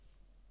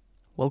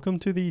Welcome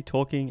to the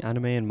Talking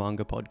Anime and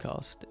Manga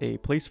podcast, a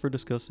place for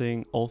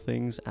discussing all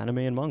things anime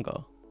and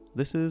manga.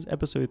 This is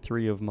episode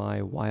 3 of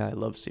my Why I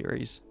Love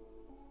series.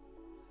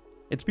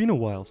 It's been a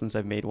while since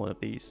I've made one of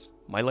these.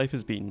 My life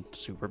has been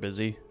super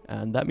busy,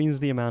 and that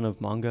means the amount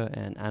of manga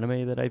and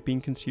anime that I've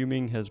been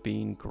consuming has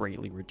been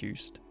greatly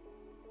reduced.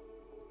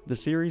 The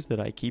series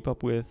that I keep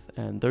up with,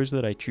 and those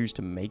that I choose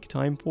to make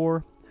time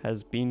for,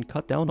 has been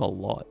cut down a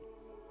lot.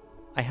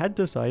 I had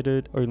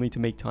decided only to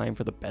make time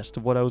for the best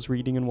of what I was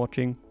reading and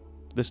watching,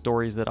 the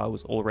stories that I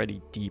was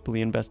already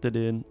deeply invested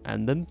in,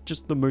 and then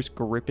just the most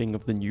gripping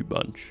of the new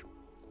bunch.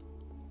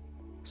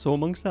 So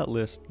amongst that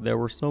list, there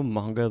were some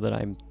manga that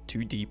I'm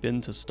too deep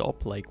in to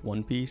stop, like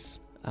One Piece,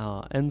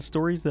 and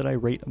stories that I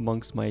rate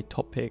amongst my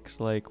top picks,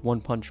 like One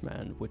Punch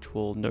Man, which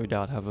will no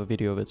doubt have a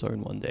video of its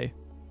own one day.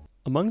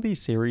 Among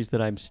these series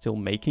that I'm still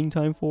making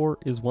time for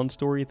is one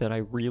story that I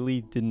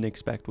really didn't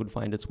expect would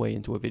find its way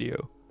into a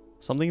video.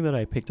 Something that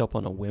I picked up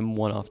on a whim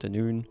one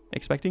afternoon,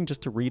 expecting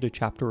just to read a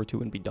chapter or two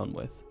and be done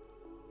with.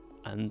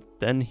 And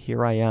then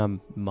here I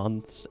am,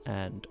 months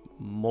and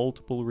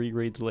multiple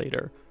rereads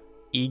later,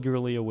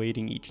 eagerly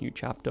awaiting each new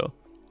chapter,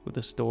 with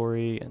the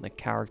story and the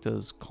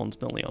characters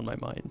constantly on my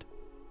mind.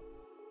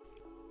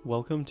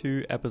 Welcome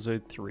to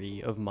episode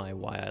 3 of my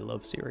Why I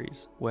Love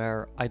series,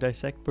 where I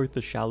dissect both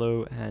the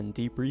shallow and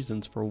deep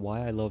reasons for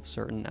why I love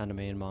certain anime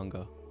and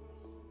manga.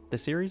 The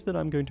series that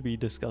I'm going to be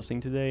discussing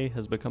today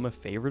has become a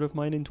favorite of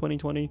mine in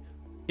 2020.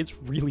 It's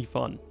really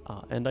fun,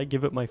 and I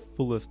give it my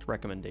fullest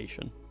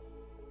recommendation.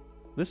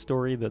 This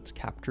story that's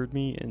captured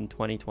me in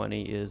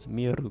 2020 is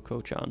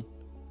Miyaruko-chan,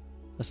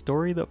 a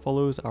story that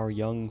follows our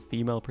young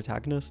female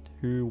protagonist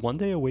who one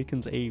day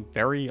awakens a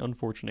very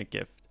unfortunate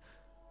gift,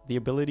 the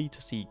ability to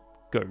see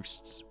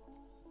ghosts.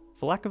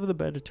 For lack of a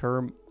better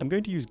term, I'm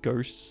going to use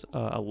ghosts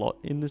a lot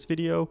in this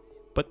video,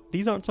 but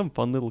these aren't some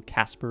fun little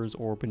Caspers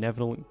or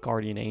benevolent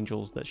guardian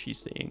angels that she's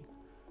seeing.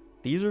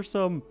 These are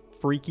some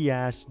freaky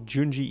ass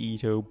Junji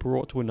Ito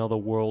brought to another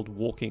world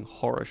walking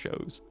horror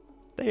shows.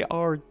 They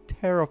are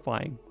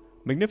terrifying,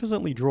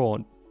 magnificently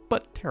drawn,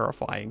 but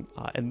terrifying,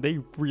 and they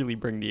really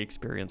bring the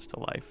experience to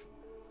life.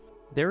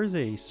 There is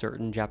a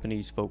certain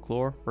Japanese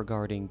folklore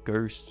regarding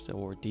ghosts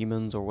or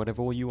demons or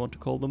whatever you want to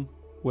call them,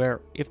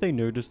 where if they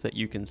notice that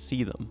you can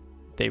see them,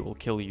 they will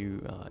kill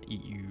you,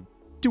 eat you,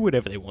 do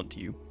whatever they want to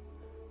you.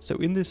 So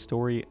in this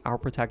story, our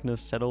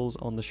protagonist settles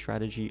on the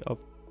strategy of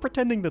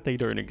pretending that they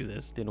don't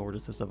exist in order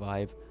to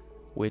survive,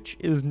 which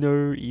is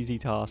no easy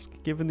task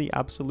given the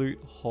absolute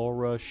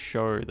horror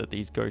show that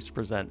these ghosts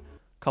present,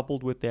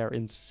 coupled with their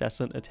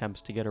incessant attempts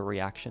to get a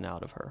reaction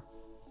out of her.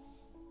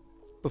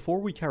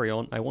 Before we carry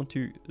on, I want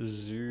to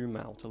zoom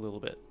out a little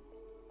bit.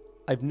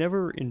 I've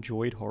never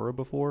enjoyed horror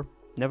before,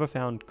 never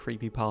found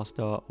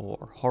creepypasta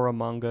or horror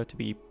manga to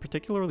be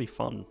particularly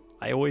fun.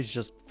 I always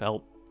just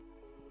felt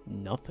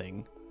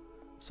nothing.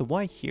 So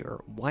why here?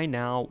 Why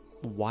now?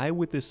 Why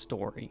with this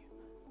story?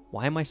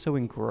 Why am I so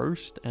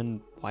engrossed, and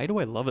why do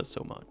I love it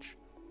so much?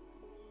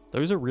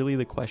 Those are really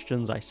the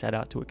questions I set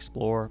out to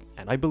explore,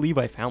 and I believe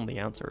I found the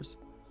answers.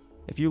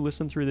 If you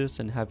listen through this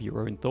and have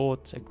your own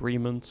thoughts,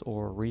 agreements,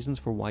 or reasons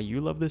for why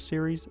you love this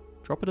series,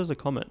 drop it as a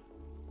comment.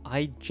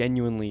 I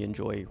genuinely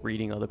enjoy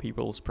reading other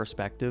people's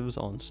perspectives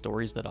on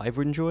stories that I've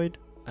enjoyed,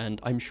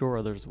 and I'm sure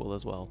others will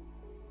as well.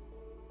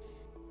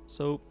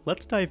 So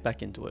let's dive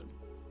back into it.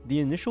 The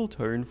initial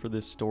tone for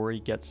this story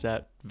gets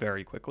set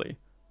very quickly,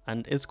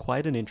 and it's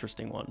quite an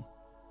interesting one.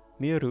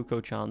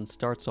 Miyaruko-chan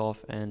starts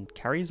off and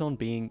carries on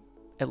being,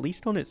 at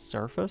least on its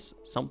surface,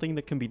 something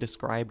that can be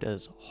described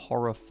as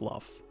horror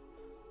fluff.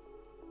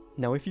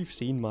 Now if you've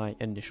seen my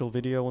initial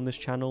video on this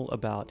channel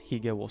about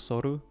Hige wo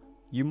Soru,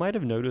 you might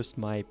have noticed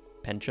my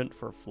penchant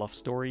for fluff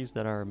stories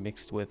that are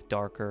mixed with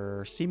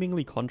darker,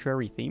 seemingly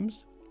contrary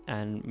themes,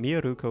 and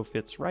Miyaruko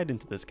fits right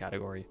into this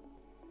category.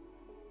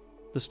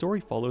 The story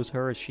follows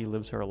her as she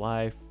lives her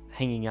life,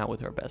 hanging out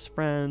with her best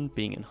friend,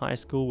 being in high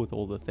school with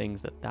all the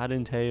things that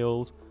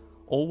entails,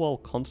 all while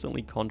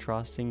constantly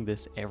contrasting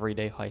this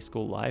everyday high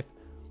school life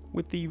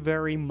with the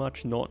very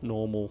much not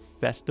normal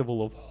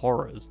festival of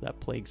horrors that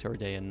plagues her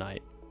day and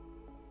night.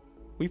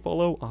 We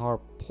follow our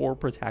poor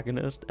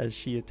protagonist as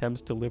she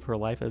attempts to live her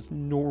life as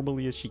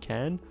normally as she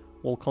can,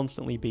 while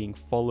constantly being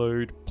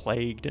followed,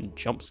 plagued, and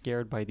jump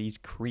scared by these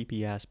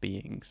creepy ass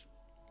beings.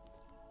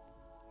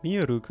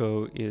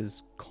 Miyaruko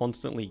is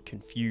constantly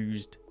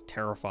confused,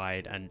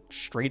 terrified, and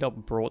straight up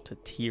brought to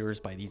tears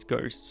by these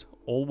ghosts,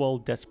 all while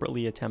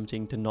desperately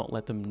attempting to not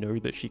let them know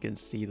that she can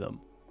see them.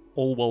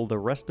 All while the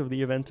rest of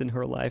the events in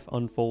her life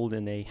unfold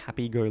in a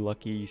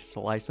happy-go-lucky,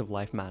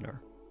 slice-of-life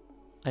manner.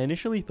 I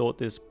initially thought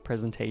this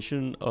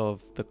presentation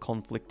of the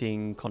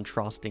conflicting,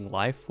 contrasting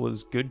life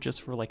was good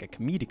just for like a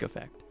comedic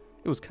effect.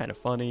 It was kind of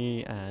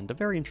funny, and a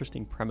very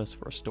interesting premise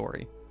for a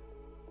story.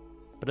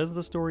 But as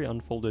the story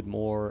unfolded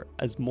more,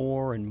 as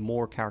more and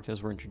more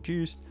characters were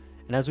introduced,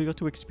 and as we got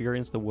to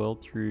experience the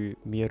world through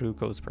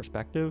Miyaruko's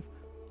perspective,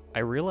 I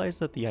realized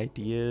that the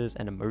ideas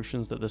and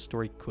emotions that the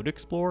story could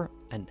explore,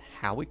 and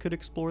how it could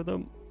explore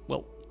them,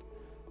 well,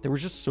 There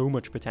was just so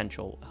much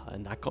potential,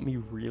 and that got me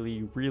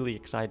really, really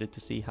excited to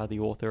see how the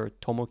author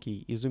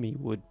Tomoki Izumi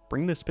would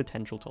bring this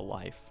potential to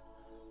life.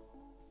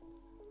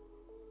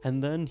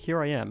 And then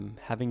here I am,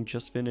 having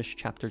just finished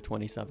chapter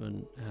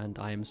 27, and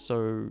I am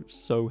so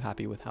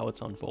happy with how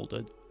it's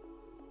unfolded.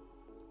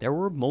 There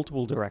were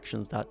multiple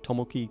directions that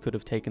Tomoki could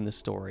have taken this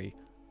story,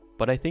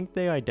 but I think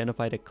they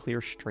identified a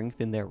clear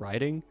strength in their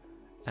writing,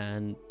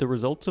 and the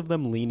results of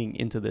them leaning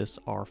into this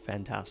are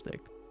fantastic.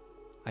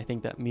 I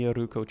think that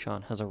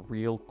Miyaruko-chan has a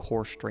real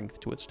core strength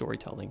to its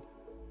storytelling,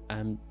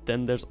 and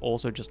then there's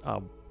also just a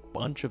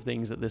bunch of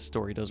things that this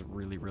story does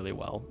really, really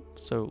well.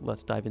 So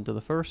let's dive into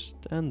the first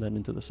and then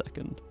into the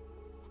second.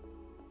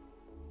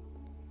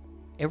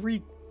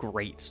 Every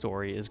great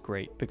story is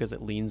great because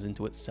it leans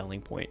into its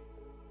selling point,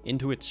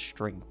 into its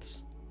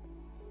strengths.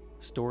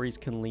 Stories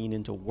can lean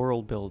into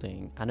world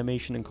building,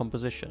 animation and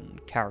composition,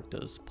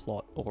 characters,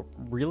 plot, or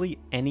really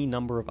any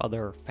number of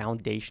other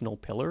foundational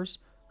pillars.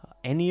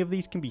 Any of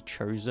these can be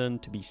chosen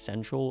to be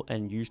central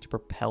and used to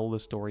propel the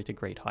story to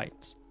great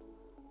heights.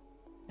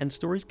 And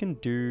stories can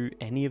do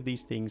any of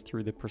these things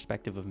through the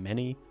perspective of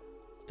many,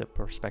 the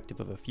perspective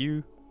of a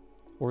few,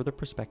 or the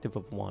perspective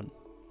of one.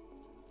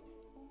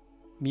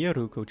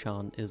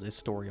 Miyaruko-chan is a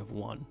story of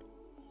one.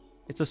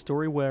 It's a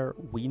story where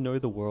we know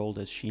the world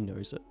as she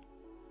knows it.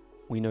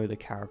 We know the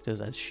characters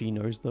as she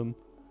knows them,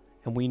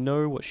 and we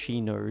know what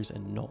she knows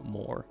and not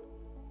more.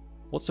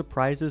 What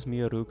surprises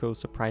Miyaruko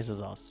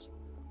surprises us.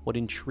 What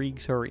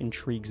intrigues her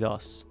intrigues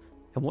us,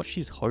 and what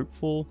she's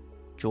hopeful,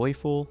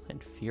 joyful,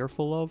 and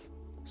fearful of,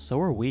 so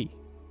are we.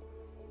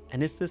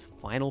 And it's this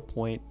final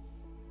point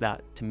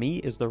that, to me,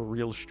 is the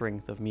real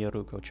strength of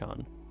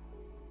Miyaruko-chan.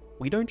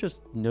 We don't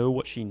just know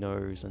what she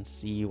knows and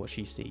see what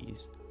she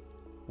sees.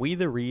 We,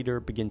 the reader,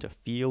 begin to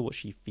feel what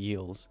she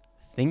feels,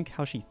 think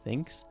how she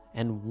thinks,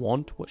 and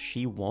want what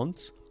she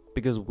wants,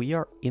 because we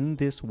are in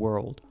this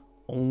world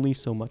only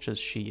so much as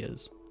she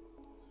is.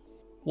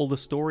 While the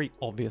story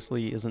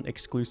obviously isn't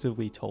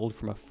exclusively told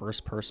from a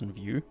first-person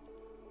view,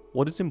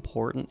 what is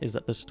important is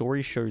that the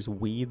story shows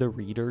we, the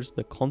readers,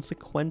 the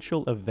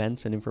consequential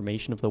events and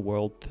information of the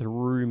world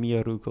through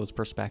Miyaruko's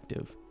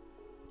perspective.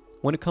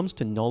 When it comes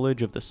to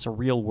knowledge of the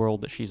surreal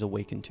world that she's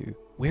awakened to,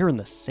 we're in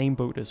the same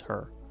boat as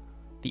her.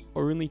 The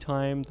only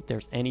time that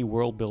there's any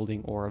world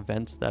building or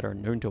events that are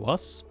known to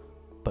us,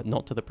 but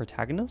not to the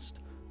protagonist,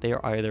 they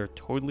are either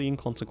totally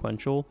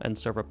inconsequential and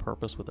serve a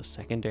purpose with a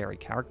secondary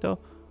character,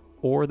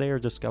 or they are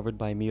discovered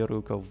by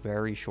Miyaruko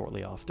very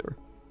shortly after.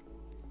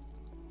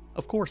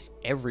 Of course,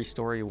 every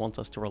story wants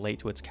us to relate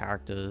to its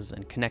characters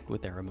and connect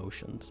with their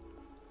emotions.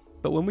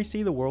 But when we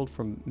see the world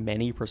from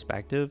many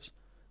perspectives,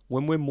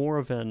 when we're more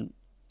of an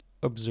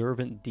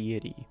observant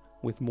deity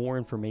with more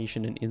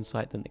information and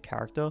insight than the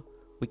character,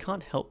 we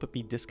can't help but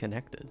be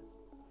disconnected.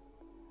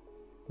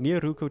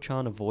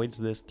 Miyaruko-chan avoids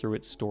this through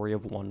its story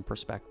of one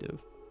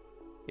perspective.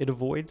 It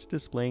avoids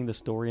displaying the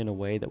story in a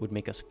way that would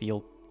make us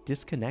feel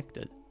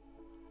disconnected.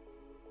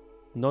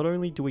 Not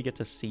only do we get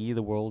to see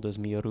the world as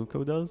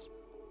Miyaruko does,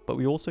 but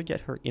we also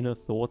get her inner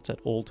thoughts at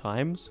all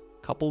times,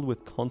 coupled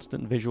with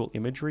constant visual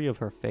imagery of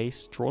her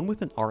face drawn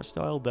with an art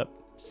style that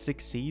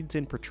succeeds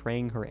in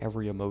portraying her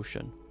every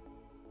emotion.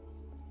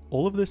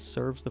 All of this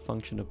serves the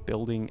function of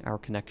building our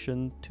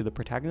connection to the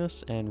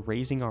protagonists and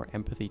raising our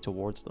empathy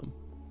towards them.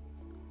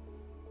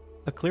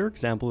 A clear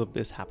example of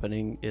this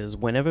happening is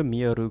whenever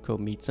Miyaruko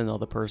meets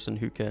another person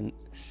who can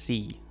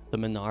see the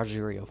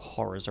menagerie of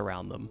horrors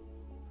around them.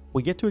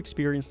 We get to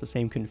experience the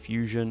same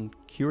confusion,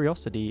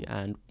 curiosity,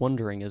 and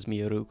wondering as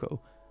Miyaruko,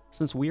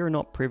 since we are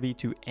not privy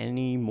to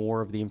any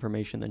more of the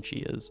information than she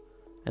is,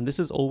 and this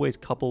is always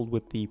coupled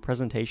with the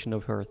presentation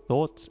of her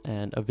thoughts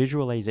and a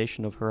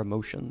visualization of her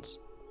emotions.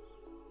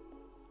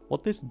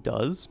 What this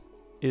does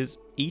is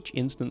each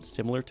instance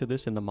similar to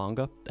this in the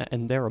manga,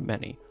 and there are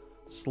many,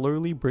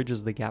 slowly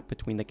bridges the gap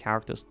between the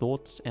character's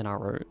thoughts and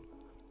our own,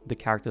 the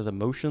character's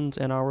emotions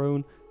and our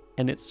own,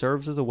 and it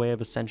serves as a way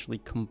of essentially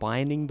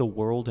combining the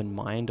world and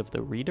mind of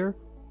the reader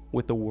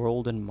with the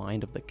world and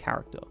mind of the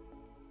character.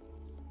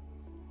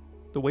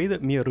 The way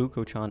that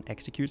Miyaruko-chan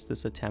executes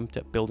this attempt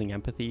at building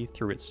empathy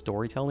through its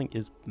storytelling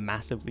is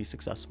massively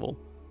successful.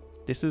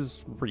 This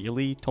is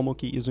really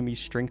Tomoki Izumi's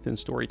strength in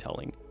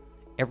storytelling.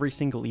 Every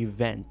single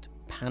event,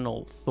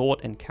 panel,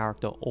 thought, and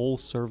character all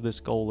serve this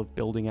goal of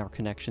building our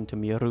connection to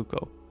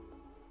Miyaruko.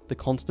 The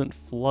constant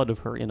flood of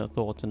her inner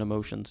thoughts and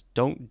emotions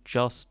don't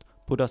just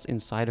put us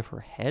inside of her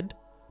head,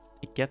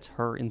 it gets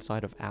her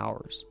inside of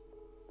ours.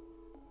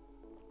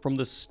 From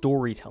the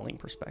storytelling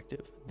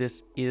perspective,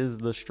 this is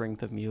the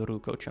strength of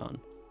Miyaruko-chan,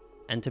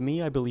 and to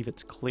me I believe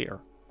it's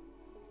clear.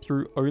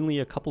 Through only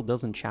a couple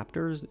dozen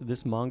chapters,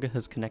 this manga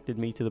has connected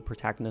me to the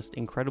protagonist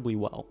incredibly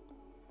well.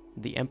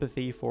 The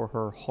empathy for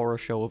her horror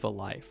show of a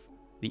life,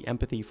 the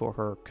empathy for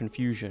her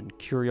confusion,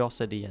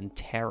 curiosity, and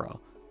terror,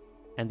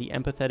 and the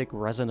empathetic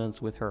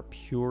resonance with her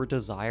pure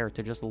desire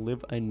to just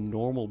live a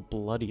normal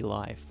bloody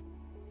life.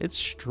 It's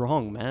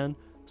strong, man,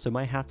 so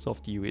my hat's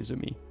off to you,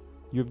 Izumi.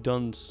 You've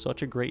done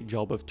such a great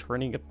job of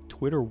turning a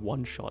Twitter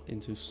one-shot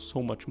into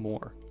so much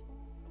more.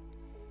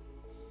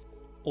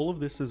 All of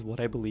this is what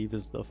I believe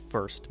is the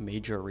first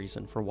major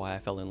reason for why I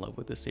fell in love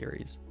with the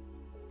series.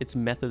 Its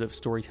method of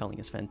storytelling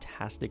is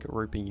fantastic at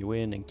roping you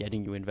in and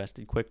getting you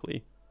invested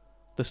quickly.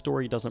 The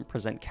story doesn't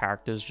present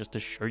characters just to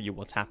show you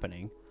what's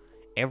happening.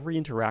 Every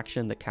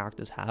interaction that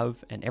characters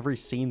have and every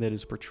scene that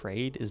is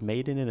portrayed is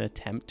made in an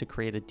attempt to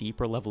create a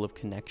deeper level of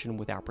connection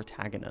with our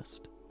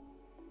protagonist.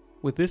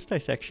 With this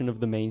dissection of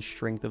the main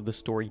strength of the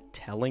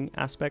storytelling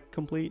aspect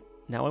complete,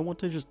 now I want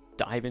to just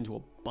dive into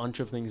a bunch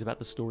of things about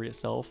the story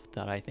itself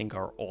that I think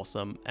are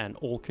awesome and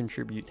all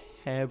contribute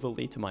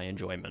heavily to my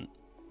enjoyment.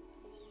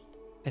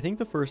 I think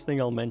the first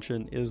thing I'll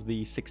mention is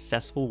the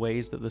successful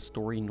ways that the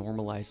story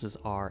normalizes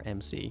our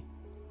MC.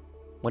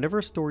 Whenever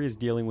a story is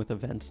dealing with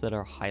events that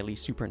are highly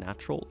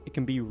supernatural, it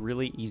can be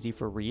really easy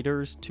for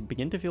readers to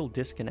begin to feel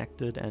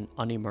disconnected and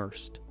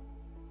unimmersed.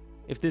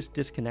 If this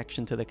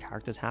disconnection to the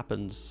characters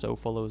happens, so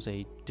follows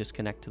a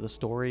disconnect to the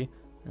story,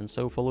 and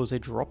so follows a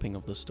dropping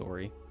of the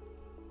story.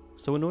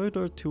 So in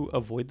order to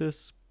avoid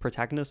this,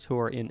 protagonists who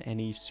are in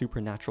any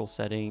supernatural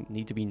setting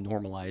need to be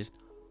normalized,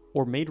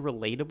 or made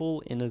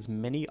relatable in as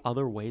many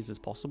other ways as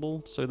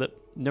possible, so that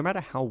no matter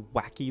how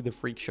wacky the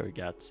freak show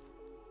gets,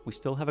 we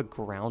still have a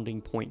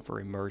grounding point for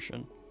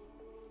immersion.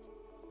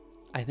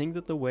 I think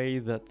that the way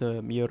that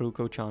the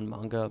Miyaruko-chan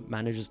manga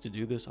manages to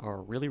do this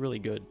are really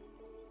good.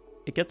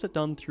 It gets it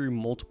done through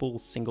multiple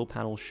single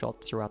panel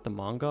shots throughout the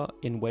manga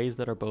in ways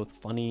that are both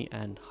funny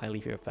and highly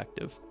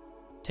effective.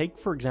 Take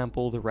for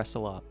example the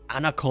wrestler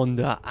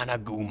Anaconda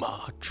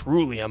Anaguma,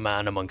 truly a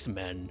man amongst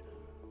men.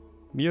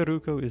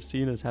 Miyaruko is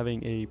seen as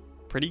having a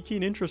pretty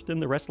keen interest in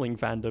the wrestling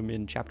fandom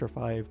in chapter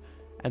 5,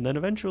 and then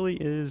eventually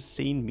is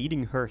seen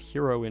meeting her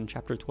hero in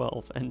chapter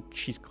 12, and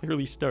she's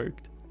clearly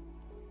stoked.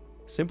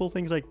 Simple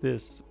things like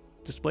this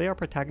display our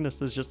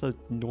protagonist as just a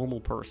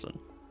normal person,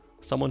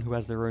 someone who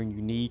has their own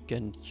unique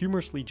and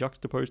humorously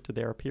juxtaposed to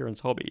their appearance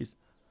hobbies,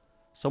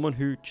 someone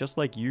who, just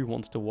like you,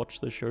 wants to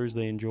watch the shows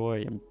they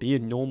enjoy and be a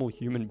normal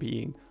human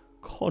being,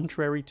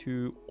 contrary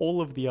to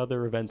all of the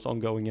other events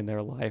ongoing in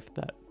their life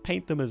that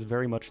paint them as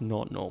very much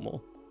not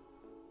normal.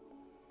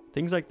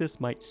 Things like this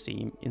might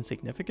seem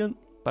insignificant,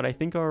 but I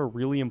think are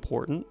really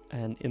important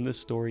and in this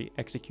story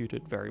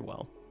executed very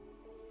well.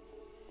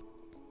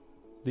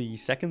 The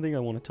second thing I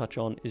want to touch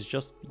on is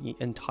just the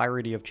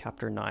entirety of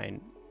chapter 9,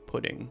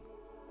 Pudding.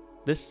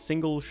 This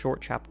single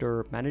short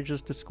chapter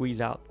manages to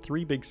squeeze out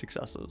 3 big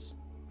successes.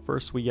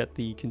 First, we get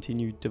the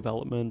continued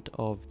development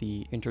of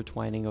the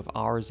intertwining of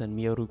ours and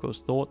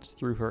Miyaruko's thoughts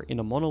through her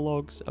inner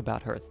monologues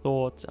about her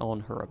thoughts on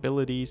her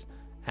abilities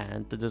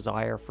and the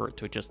desire for it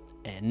to just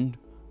end.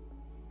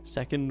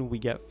 Second, we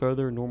get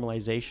further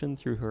normalization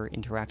through her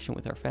interaction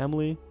with her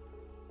family.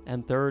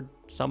 And third,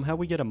 somehow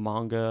we get a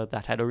manga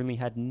that had only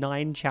had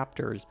 9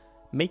 chapters,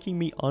 making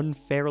me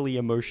unfairly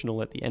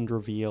emotional at the end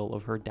reveal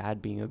of her dad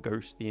being a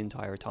ghost the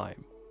entire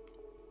time.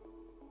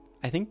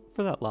 I think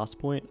for that last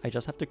point, I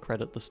just have to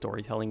credit the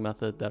storytelling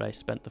method that I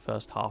spent the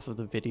first half of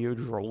the video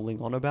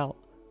drolling on about.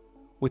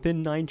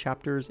 Within 9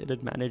 chapters, it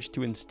had managed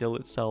to instill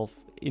itself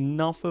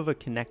enough of a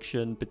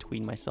connection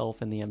between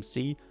myself and the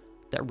MC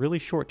that really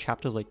short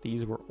chapters like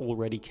these were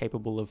already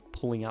capable of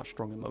pulling out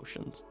strong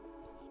emotions.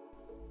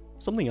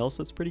 Something else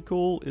that's pretty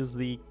cool is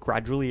the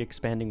gradually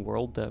expanding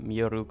world that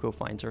Miyaruko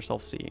finds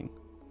herself seeing.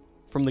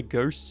 From the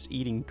ghosts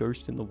eating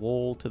ghosts in the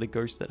wall to the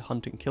ghosts that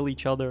hunt and kill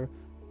each other,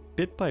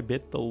 bit by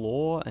bit the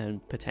lore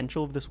and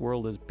potential of this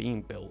world is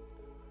being built.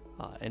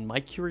 And my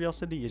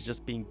curiosity is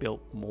just being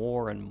built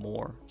more and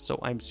more, so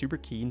I'm super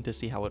keen to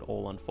see how it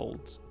all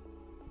unfolds.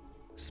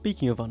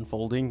 Speaking of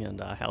unfolding, and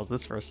how's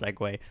this for a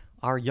segue,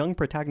 our young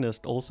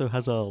protagonist also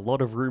has a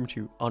lot of room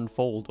to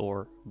unfold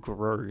or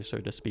grow, so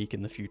to speak,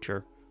 in the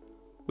future.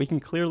 We can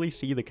clearly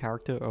see the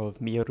character of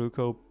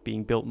Miyaruko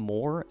being built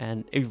more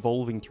and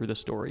evolving through the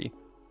story.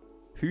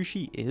 Who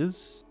she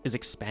is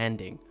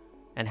expanding,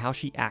 and how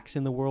she acts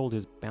in the world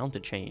is bound to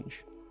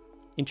change.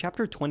 In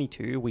chapter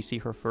 22, we see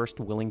her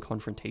first willing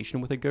confrontation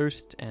with a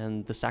ghost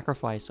and the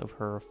sacrifice of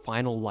her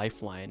final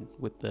lifeline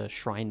with the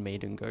Shrine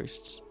Maiden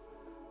ghosts.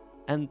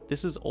 And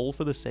this is all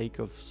for the sake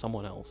of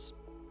someone else.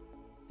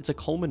 It's a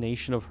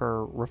culmination of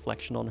her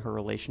reflection on her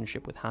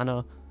relationship with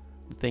Hana,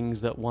 the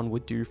things that one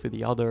would do for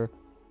the other,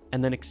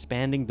 and then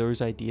expanding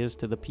those ideas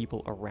to the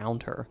people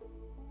around her.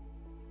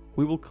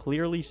 We will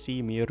clearly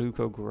see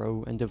Miyaruko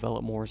grow and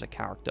develop more as a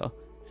character,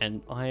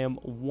 and I am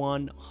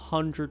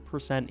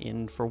 100%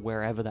 in for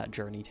wherever that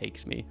journey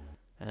takes me,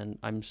 and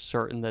I'm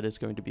certain that it's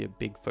going to be a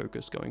big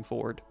focus going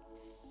forward.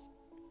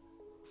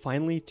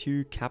 Finally,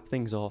 to cap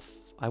things off,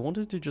 I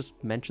wanted to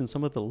just mention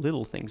some of the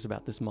little things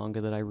about this manga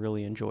that I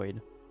really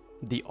enjoyed.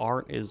 The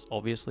art is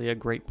obviously a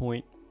great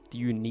point, the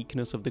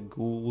uniqueness of the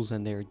ghouls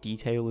and their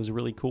detail is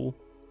really cool.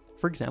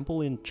 For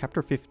example, in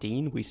chapter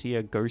 15, we see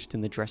a ghost in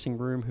the dressing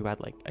room who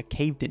had like a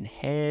caved in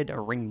head, a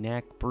ringed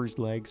neck, bruised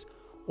legs,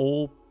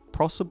 all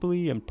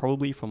possibly and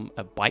probably from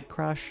a bike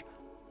crash.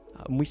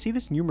 We see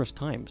this numerous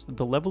times.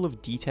 The level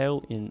of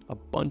detail in a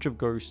bunch of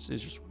ghosts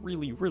is just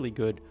really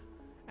good,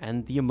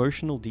 and the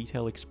emotional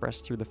detail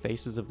expressed through the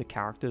faces of the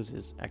characters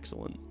is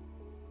excellent.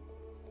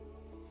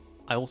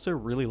 I also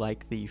really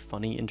like the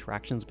funny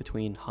interactions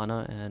between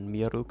Hana and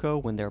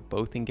Miyaruko when they're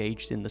both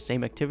engaged in the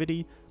same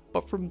activity,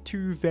 but from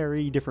two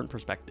very different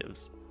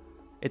perspectives.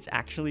 It's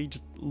actually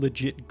just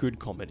legit good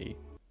comedy.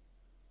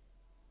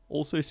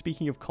 Also,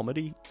 speaking of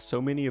comedy,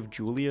 so many of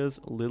Julia's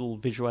little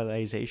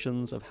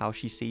visualizations of how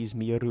she sees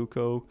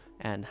Miyaruko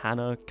and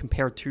Hana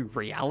compared to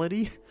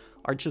reality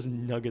are just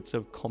nuggets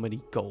of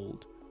comedy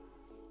gold.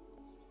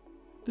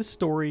 This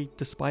story,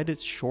 despite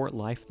its short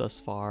life thus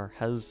far,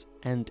 has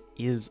and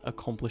is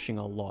accomplishing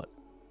a lot.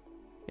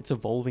 It's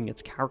evolving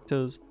its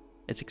characters,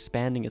 it's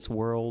expanding its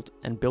world,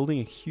 and building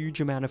a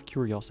huge amount of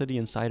curiosity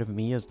inside of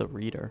me as the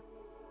reader.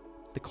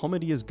 The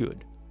comedy is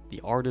good,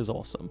 the art is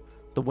awesome,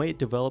 the way it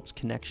develops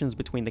connections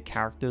between the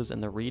characters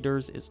and the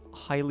readers is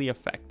highly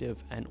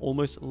effective, and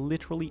almost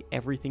literally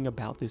everything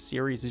about this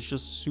series is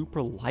just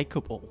super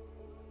likable.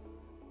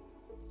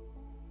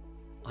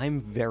 I'm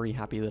very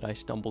happy that I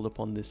stumbled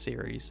upon this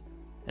series,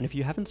 and if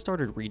you haven't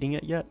started reading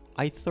it yet,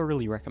 I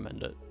thoroughly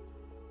recommend it.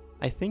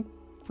 I think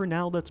for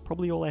now that's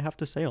probably all I have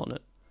to say on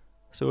it.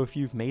 So if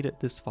you've made it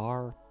this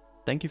far,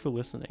 thank you for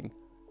listening.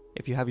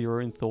 If you have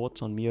your own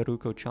thoughts on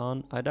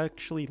Miyaruko-chan, I'd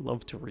actually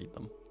love to read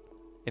them.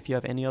 If you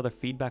have any other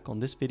feedback on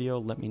this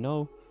video, let me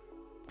know.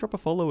 Drop a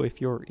follow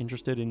if you're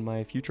interested in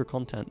my future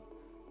content.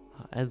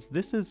 As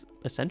this is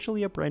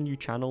essentially a brand new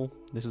channel,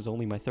 this is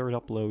only my third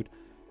upload,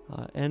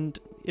 and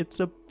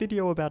it's a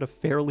video about a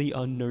fairly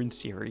unknown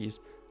series.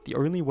 The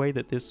only way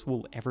that this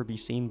will ever be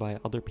seen by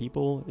other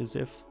people is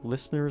if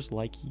listeners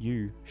like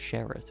you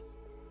share it.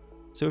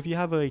 So if you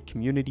have a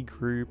community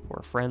group or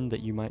a friend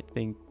that you might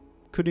think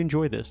could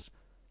enjoy this,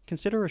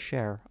 consider a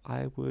share.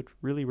 I would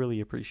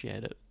really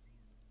appreciate it.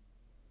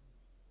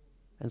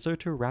 And so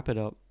to wrap it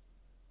up,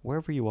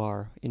 wherever you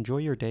are, enjoy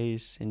your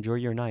days, enjoy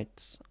your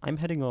nights. I'm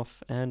heading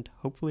off, and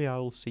hopefully I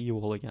will see you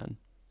all again.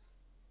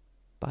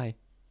 Bye.